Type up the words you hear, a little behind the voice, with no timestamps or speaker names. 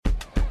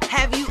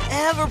Have you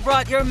ever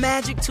brought your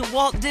magic to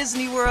Walt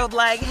Disney World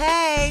like,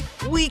 hey,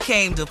 we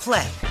came to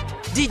play?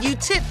 Did you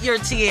tip your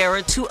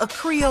tiara to a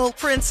Creole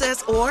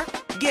princess or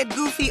get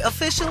goofy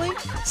officially?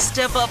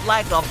 Step up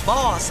like a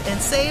boss and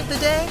save the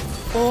day?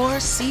 Or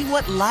see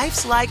what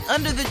life's like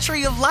under the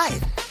tree of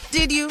life?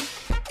 Did you?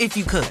 If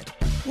you could.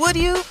 Would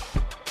you?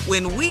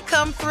 When we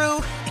come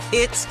through,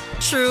 it's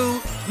true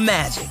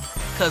magic.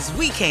 'Cause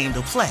we came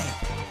to play.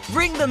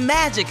 Bring the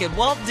magic at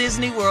Walt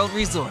Disney World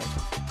Resort.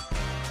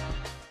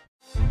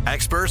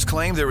 Experts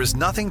claim there is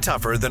nothing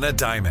tougher than a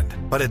diamond.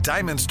 But at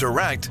Diamonds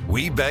Direct,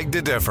 we beg to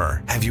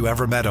differ. Have you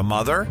ever met a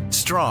mother?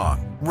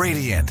 Strong,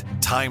 radiant,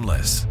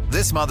 timeless.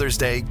 This Mother's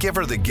Day, give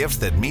her the gift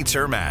that meets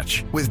her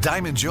match. With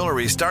diamond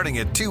jewelry starting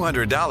at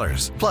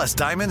 $200. Plus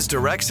Diamonds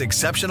Direct's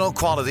exceptional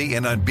quality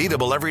and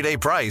unbeatable everyday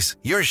price,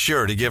 you're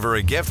sure to give her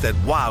a gift that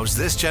wows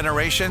this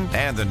generation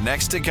and the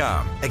next to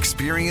come.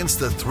 Experience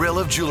the thrill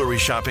of jewelry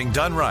shopping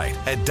done right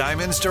at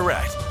Diamonds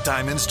Direct.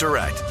 Diamonds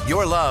Direct.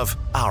 Your love,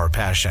 our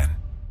passion.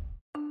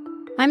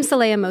 I'm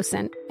Saleha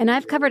Mohsin, and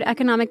I've covered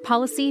economic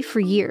policy for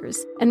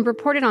years and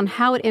reported on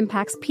how it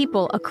impacts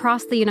people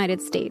across the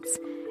United States.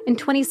 In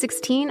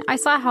 2016, I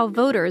saw how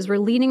voters were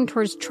leaning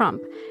towards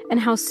Trump and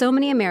how so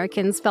many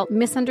Americans felt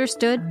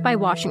misunderstood by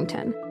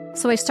Washington.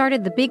 So I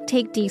started The Big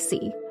Take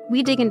DC.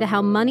 We dig into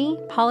how money,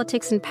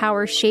 politics, and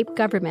power shape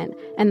government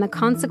and the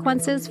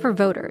consequences for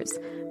voters.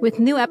 With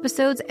new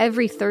episodes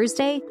every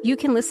Thursday, you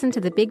can listen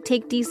to The Big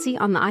Take DC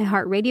on the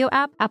iHeartRadio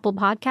app, Apple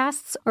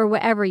Podcasts, or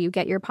wherever you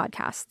get your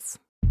podcasts.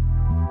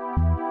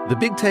 The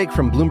Big Take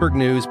from Bloomberg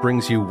News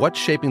brings you what's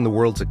shaping the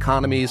world's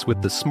economies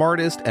with the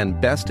smartest and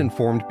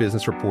best-informed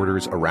business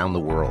reporters around the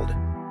world.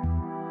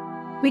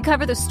 We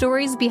cover the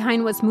stories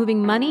behind what's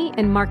moving money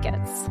and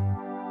markets.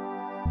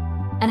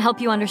 And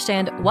help you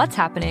understand what's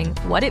happening,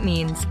 what it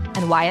means,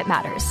 and why it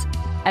matters.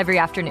 Every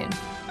afternoon.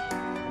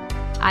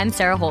 I'm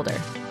Sarah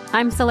Holder.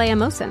 I'm Saleha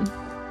Mohsin.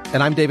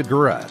 And I'm David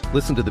Gura.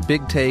 Listen to The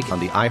Big Take on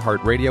the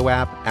iHeartRadio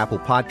app, Apple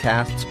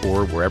Podcasts,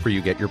 or wherever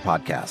you get your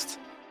podcasts.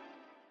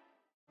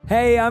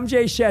 Hey, I'm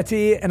Jay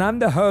Shetty, and I'm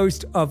the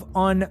host of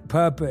On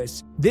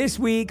Purpose. This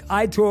week,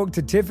 I talked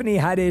to Tiffany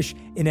Haddish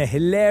in a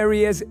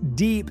hilarious,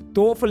 deep,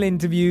 thoughtful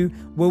interview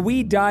where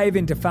we dive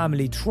into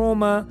family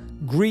trauma,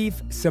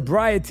 grief,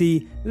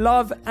 sobriety,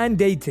 love, and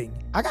dating.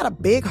 I got a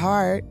big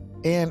heart,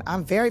 and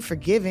I'm very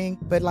forgiving,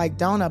 but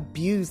don't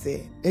abuse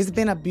it. It's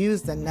been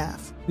abused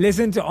enough.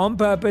 Listen to On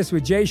Purpose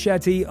with Jay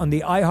Shetty on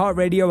the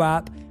iHeartRadio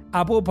app,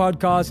 Apple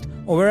Podcast,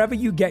 or wherever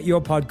you get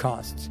your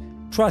podcasts.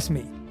 Trust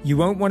me, you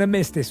won't want to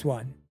miss this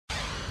one.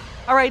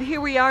 All right,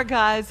 here we are,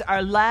 guys.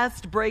 Our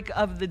last break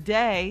of the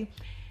day.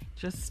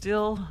 Just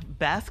still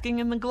basking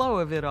in the glow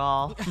of it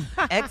all.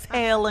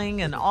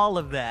 Exhaling and all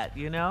of that,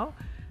 you know?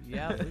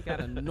 Yeah, we got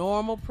a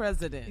normal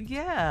president.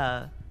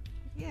 Yeah.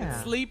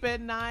 Sleep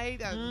at night.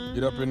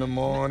 Get up in the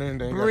morning.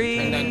 They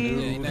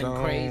Breathe.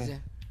 Nothing crazy.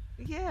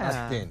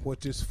 Yeah.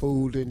 What this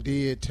fool done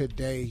did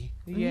today.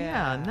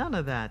 Yeah, none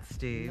of that,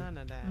 Steve. None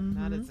of that.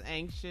 Not as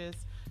anxious.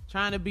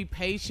 Trying to be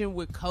patient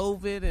with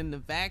COVID and the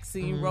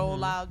vaccine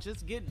rollout,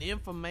 just getting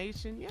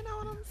information. You know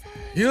what I'm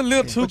saying? You're a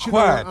little too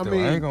quiet, though.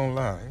 I ain't gonna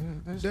lie.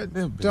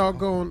 That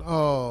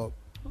doggone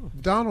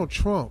Donald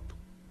Trump,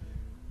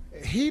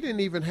 he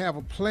didn't even have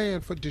a plan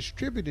for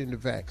distributing the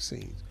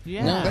vaccines.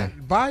 Yeah.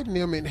 That Biden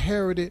them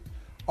inherited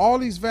all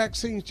these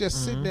vaccines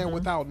just sitting there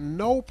without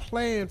no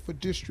plan for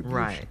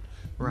distribution.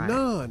 Right.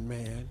 None,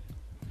 man.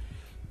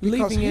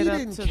 Because Leaving it he up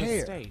didn't to care.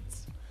 the states.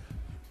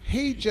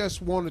 He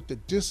just wanted to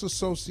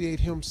disassociate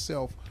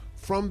himself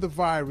from the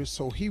virus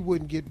so he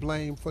wouldn't get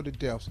blamed for the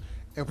deaths.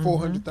 And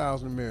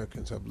 400,000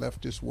 Americans have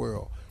left this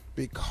world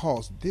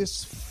because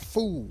this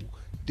fool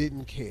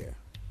didn't care.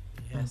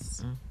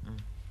 Yes.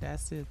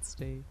 That's it,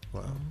 Steve.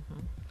 Wow.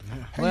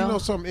 Hey, you know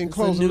something? In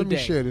closing, let me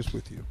share this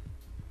with you.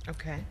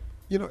 Okay.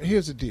 You know,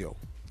 here's the deal.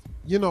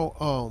 You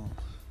know,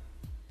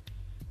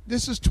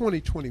 this is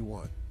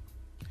 2021.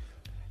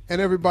 And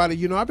everybody,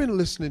 you know, I've been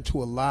listening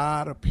to a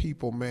lot of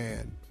people,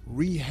 man,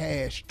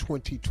 rehash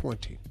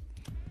 2020.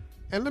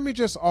 And let me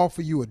just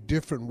offer you a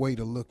different way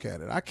to look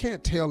at it. I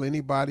can't tell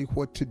anybody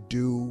what to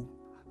do.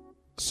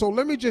 So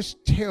let me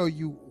just tell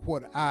you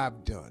what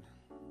I've done.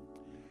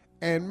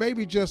 And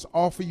maybe just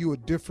offer you a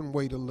different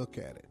way to look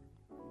at it.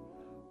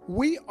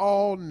 We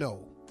all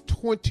know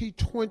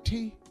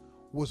 2020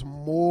 was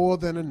more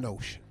than a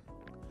notion.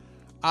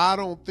 I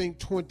don't think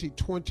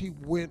 2020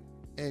 went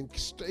and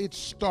it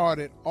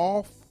started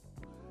off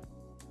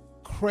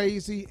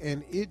crazy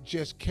and it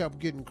just kept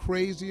getting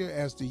crazier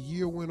as the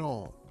year went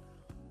on.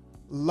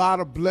 A lot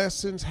of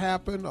blessings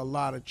happened, a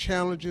lot of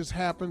challenges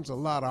happened, a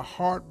lot of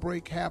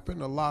heartbreak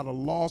happened, a lot of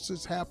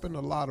losses happened, a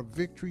lot of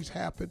victories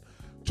happened.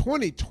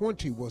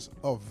 2020 was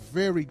a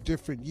very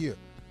different year.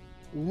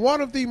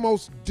 One of the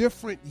most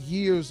different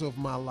years of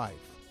my life.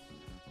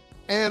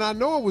 And I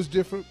know it was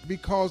different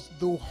because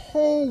the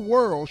whole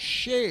world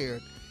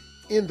shared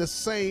in the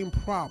same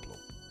problem.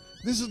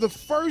 This is the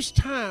first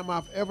time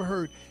I've ever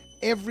heard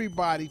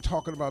everybody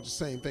talking about the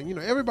same thing. You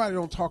know, everybody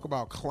don't talk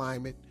about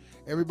climate.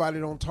 Everybody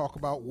don't talk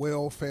about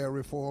welfare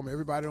reform.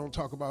 Everybody don't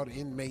talk about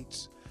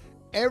inmates.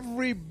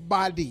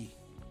 everybody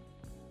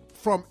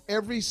from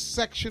every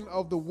section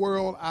of the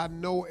world I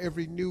know,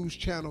 every news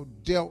channel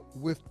dealt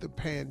with the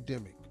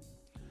pandemic.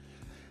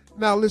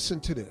 Now listen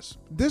to this.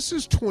 This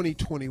is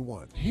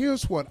 2021.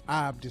 Here's what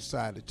I've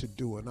decided to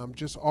do, and I'm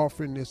just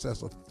offering this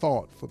as a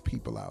thought for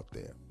people out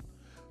there.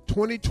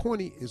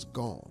 2020 is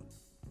gone.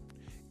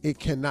 It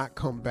cannot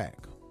come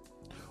back.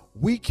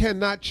 We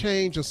cannot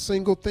change a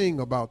single thing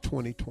about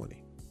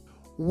 2020.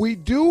 We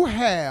do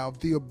have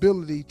the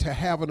ability to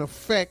have an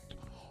effect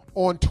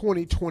on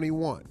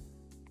 2021.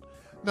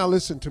 Now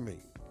listen to me.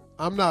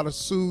 I'm not a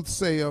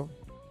soothsayer.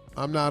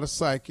 I'm not a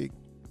psychic.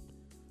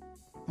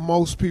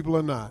 Most people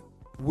are not.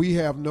 We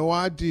have no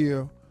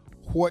idea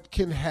what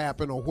can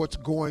happen or what's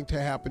going to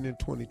happen in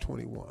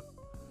 2021.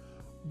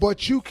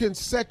 But you can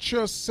set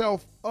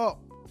yourself up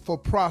for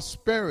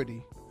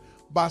prosperity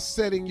by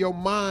setting your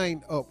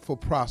mind up for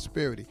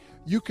prosperity.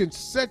 You can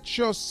set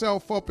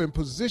yourself up and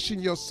position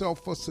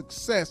yourself for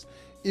success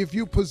if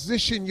you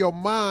position your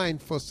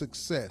mind for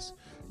success.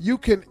 You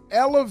can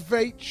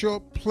elevate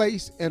your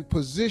place and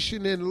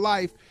position in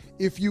life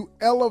if you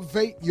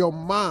elevate your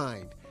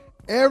mind.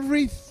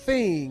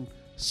 Everything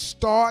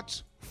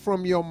starts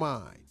from your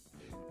mind.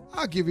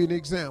 I'll give you an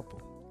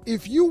example.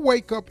 If you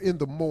wake up in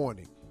the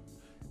morning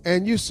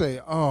and you say,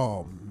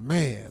 oh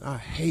man, I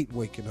hate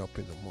waking up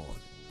in the morning.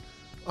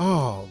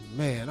 Oh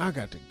man, I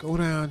got to go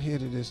down here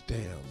to this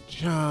damn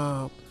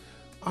job.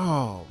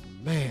 Oh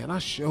man, I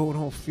sure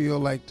don't feel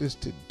like this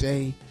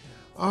today.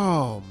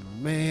 Oh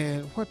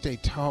man, what they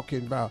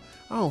talking about?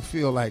 I don't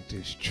feel like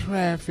this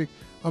traffic.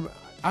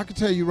 I can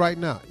tell you right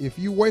now, if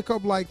you wake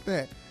up like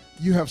that,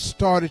 you have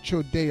started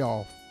your day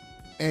off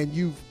and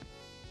you've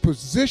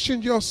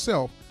positioned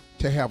yourself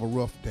to have a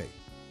rough day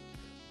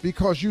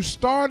because you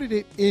started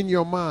it in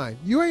your mind.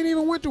 You ain't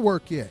even went to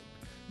work yet.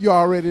 You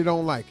already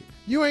don't like it.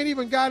 You ain't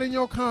even got in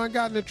your car and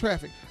got in the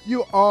traffic.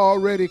 You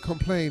already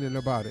complaining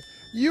about it.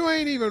 You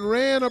ain't even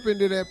ran up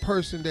into that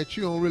person that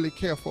you don't really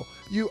care for.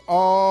 You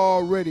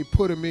already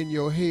put them in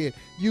your head.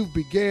 You've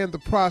began the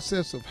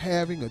process of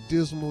having a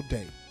dismal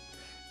day.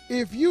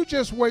 If you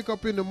just wake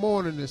up in the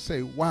morning and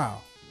say,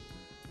 wow,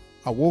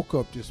 I woke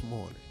up this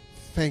morning.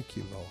 Thank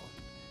you, Lord.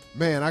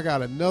 Man, I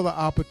got another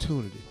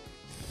opportunity.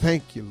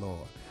 Thank you,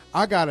 Lord.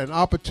 I got an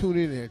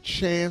opportunity and a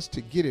chance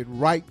to get it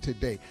right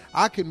today.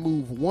 I can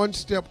move one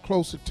step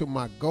closer to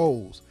my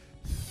goals.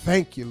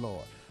 Thank you,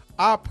 Lord.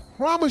 I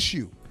promise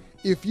you,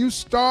 if you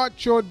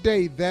start your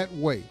day that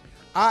way,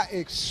 I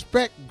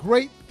expect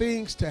great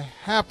things to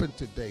happen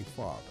today,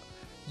 Father.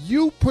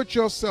 You put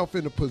yourself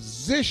in a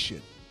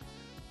position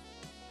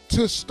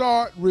to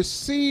start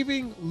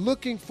receiving,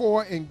 looking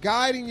for, and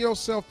guiding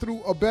yourself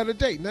through a better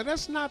day. Now,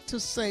 that's not to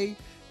say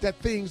that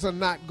things are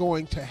not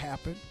going to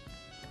happen,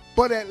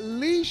 but at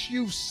least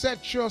you've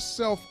set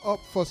yourself up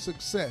for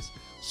success.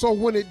 So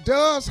when it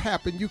does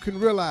happen, you can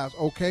realize,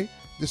 okay,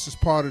 this is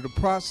part of the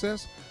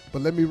process,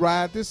 but let me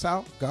ride this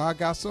out. God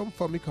got something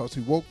for me because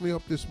he woke me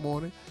up this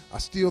morning. I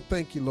still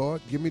thank you,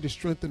 Lord. Give me the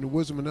strength and the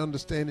wisdom and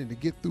understanding to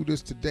get through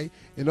this today.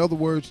 In other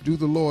words, do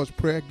the Lord's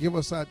Prayer. Give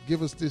us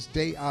this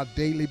day our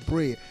daily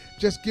bread.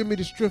 Just give me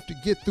the strength to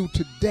get through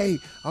today.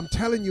 I'm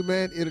telling you,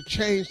 man, it'll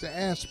change the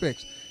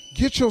aspects.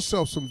 Get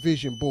yourself some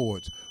vision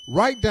boards.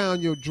 Write down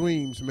your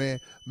dreams, man.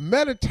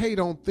 Meditate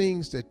on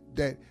things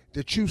that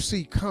you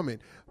see coming.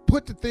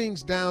 Put the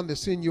things down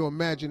that's in your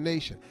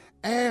imagination.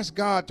 Ask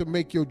God to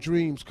make your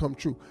dreams come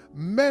true.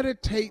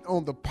 Meditate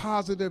on the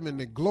positive and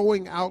the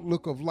glowing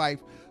outlook of life,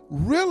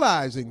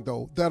 realizing,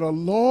 though, that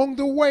along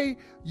the way,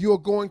 you're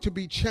going to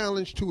be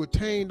challenged to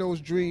attain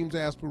those dreams,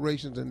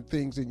 aspirations, and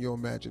things in your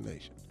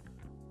imagination.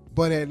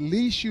 But at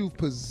least you've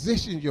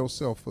positioned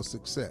yourself for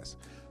success.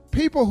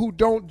 People who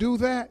don't do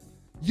that,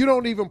 you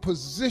don't even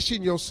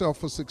position yourself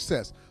for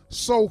success.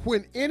 So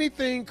when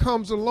anything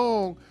comes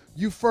along,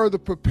 you further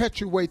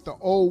perpetuate the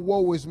old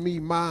woe is me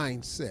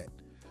mindset.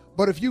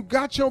 But if you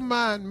got your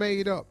mind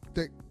made up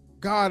that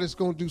God is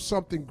going to do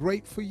something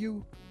great for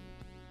you,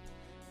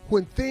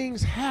 when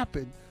things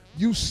happen,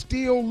 you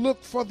still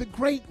look for the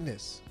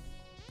greatness.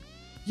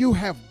 You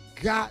have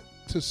got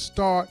to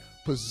start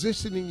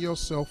positioning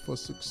yourself for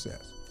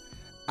success.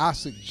 I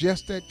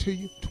suggest that to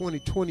you.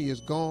 2020 is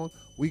gone.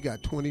 We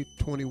got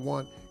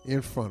 2021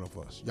 in front of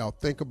us. Y'all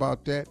think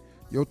about that.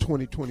 Your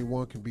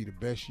 2021 can be the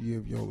best year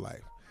of your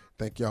life.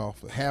 Thank y'all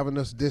for having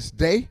us this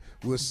day.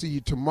 We'll see you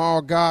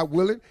tomorrow, God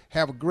willing.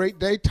 Have a great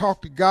day.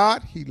 Talk to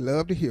God. He'd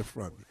love to hear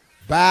from you.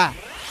 Bye.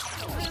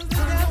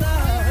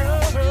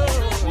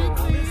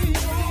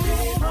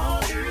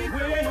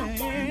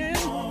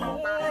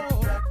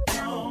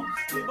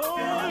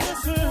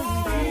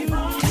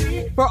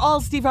 For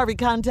all Steve Harvey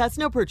contests,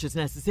 no purchase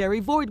necessary,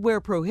 void where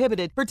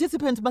prohibited.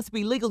 Participants must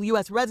be legal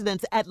U.S.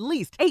 residents at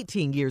least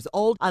 18 years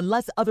old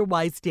unless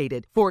otherwise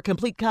stated. For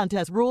complete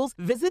contest rules,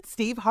 visit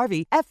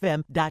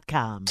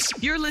SteveHarveyFM.com.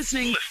 You're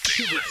listening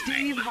to the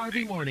Steve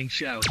Harvey Morning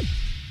Show.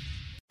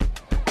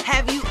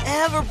 Have you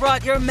ever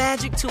brought your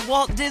magic to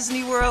Walt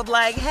Disney World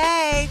like,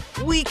 hey,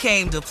 we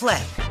came to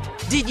play?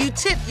 Did you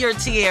tip your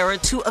tiara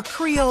to a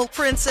Creole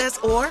princess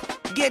or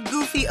Get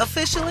goofy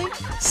officially?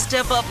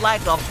 Step up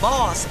like a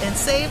boss and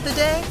save the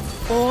day?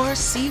 Or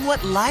see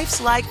what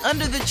life's like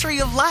under the tree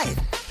of life?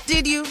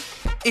 Did you?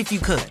 If you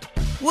could.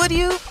 Would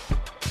you?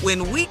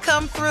 When we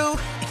come through,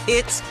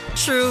 it's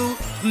true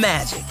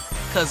magic.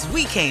 'Cause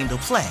we came to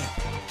play.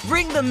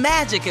 Bring the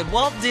magic at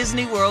Walt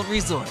Disney World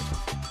Resort.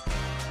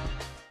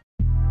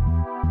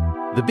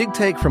 The Big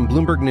Take from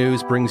Bloomberg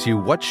News brings you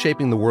what's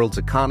shaping the world's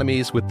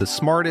economies with the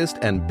smartest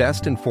and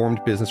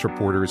best-informed business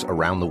reporters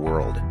around the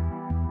world.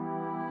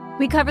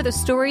 We cover the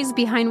stories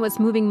behind what's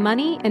moving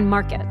money and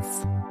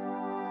markets.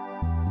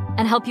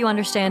 And help you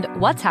understand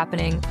what's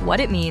happening, what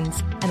it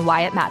means, and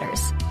why it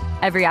matters.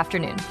 Every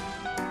afternoon.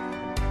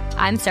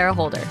 I'm Sarah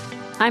Holder.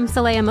 I'm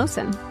Saleha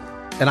Mohsin.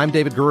 And I'm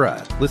David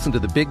Gura. Listen to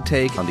The Big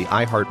Take on the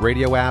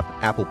iHeartRadio app,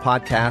 Apple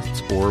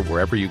Podcasts, or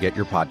wherever you get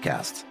your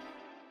podcasts.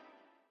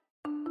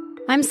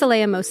 I'm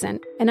Saleha Mohsin,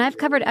 and I've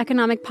covered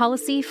economic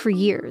policy for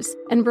years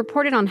and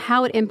reported on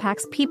how it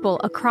impacts people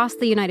across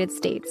the United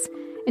States.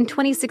 In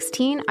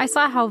 2016, I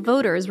saw how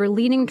voters were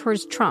leaning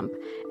towards Trump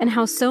and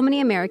how so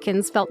many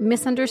Americans felt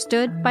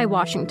misunderstood by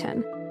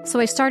Washington. So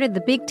I started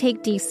The Big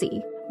Take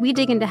DC. We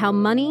dig into how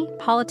money,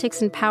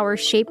 politics, and power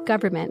shape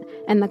government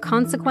and the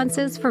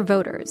consequences for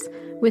voters.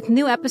 With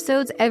new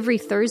episodes every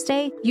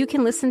Thursday, you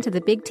can listen to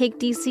The Big Take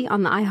DC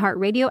on the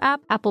iHeartRadio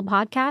app, Apple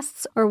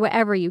Podcasts, or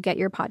wherever you get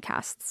your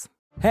podcasts.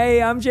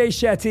 Hey, I'm Jay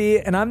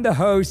Shetty, and I'm the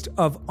host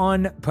of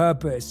On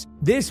Purpose.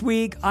 This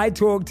week, I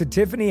talked to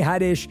Tiffany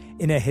Haddish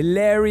in a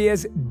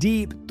hilarious,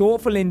 deep,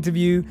 thoughtful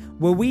interview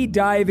where we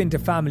dive into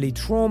family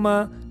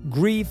trauma,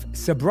 grief,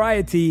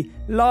 sobriety,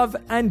 love,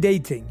 and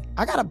dating.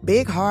 I got a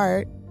big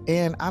heart,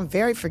 and I'm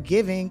very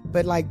forgiving,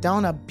 but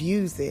don't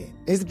abuse it.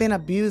 It's been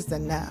abused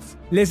enough.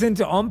 Listen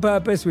to On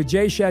Purpose with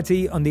Jay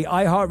Shetty on the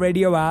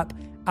iHeartRadio app,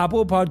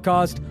 Apple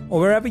Podcast,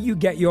 or wherever you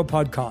get your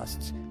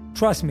podcasts.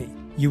 Trust me,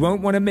 you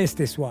won't want to miss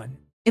this one.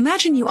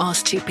 Imagine you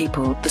ask two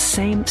people the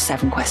same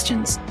 7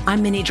 questions.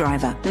 I'm Minnie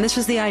Driver, and this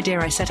was the idea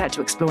I set out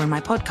to explore in my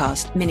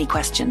podcast, Minnie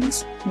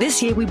Questions.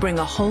 This year, we bring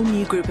a whole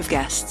new group of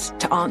guests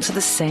to answer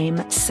the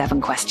same 7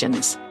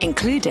 questions,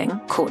 including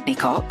Courtney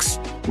Cox,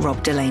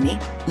 Rob Delaney,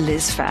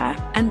 Liz Phair,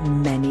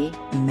 and many,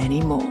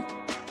 many more.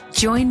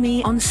 Join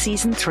me on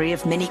Season 3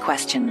 of Minnie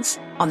Questions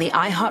on the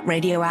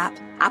iHeartRadio app,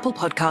 Apple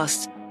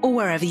Podcasts, or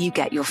wherever you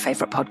get your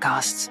favorite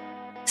podcasts.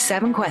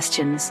 7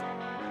 questions,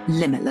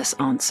 limitless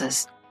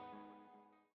answers.